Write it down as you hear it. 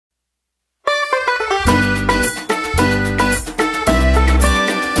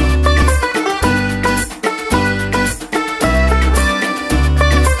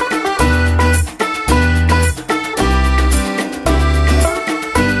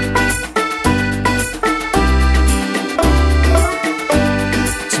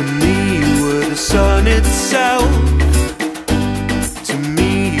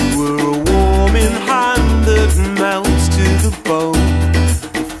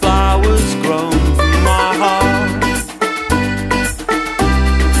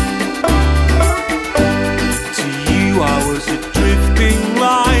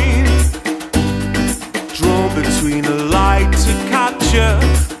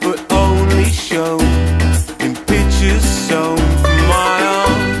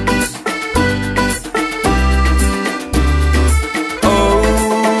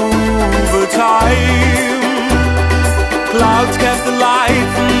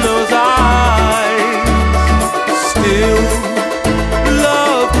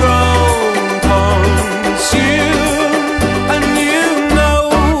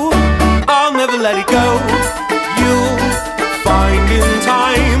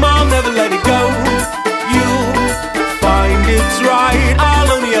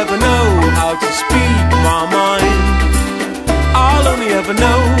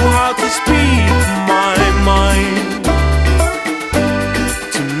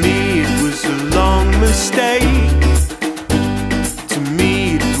mistake. To me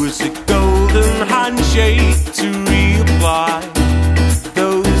it was a golden handshake to reapply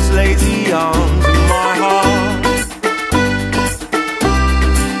those lazy arms in my heart.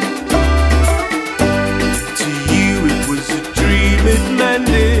 To you it was a dream it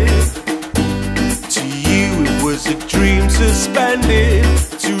mended. To you it was a dream suspended.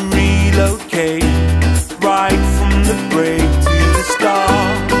 To relocate right from the break to the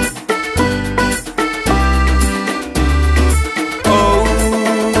start.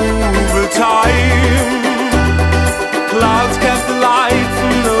 Over time, clouds kept the light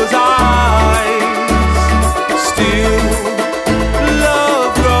from those eyes. Still, love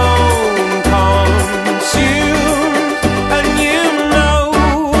grown consumed, and you know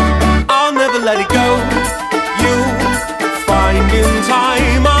I'll never let it go. You'll find in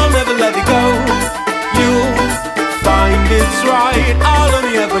time, I'll never let it go. You'll find it's right. I'll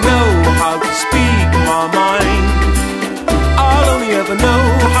only ever know how to speak my mind. I'll only ever know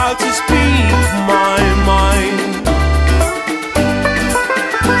how to speak my mind.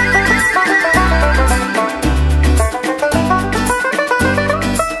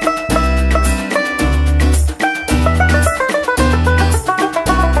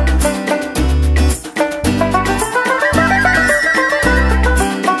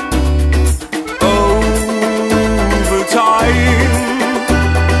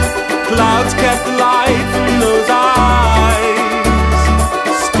 Clouds kept the light from those eyes.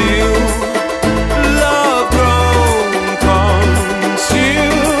 Still, love grown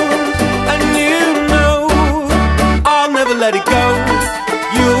consumed, and you know I'll never let it go.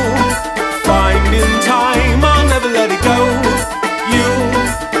 You'll find in time, I'll never let it go. You'll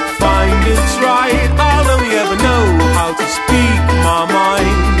find it's right. I'll only ever know how to speak my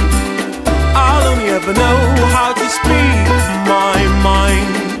mind. I'll only ever know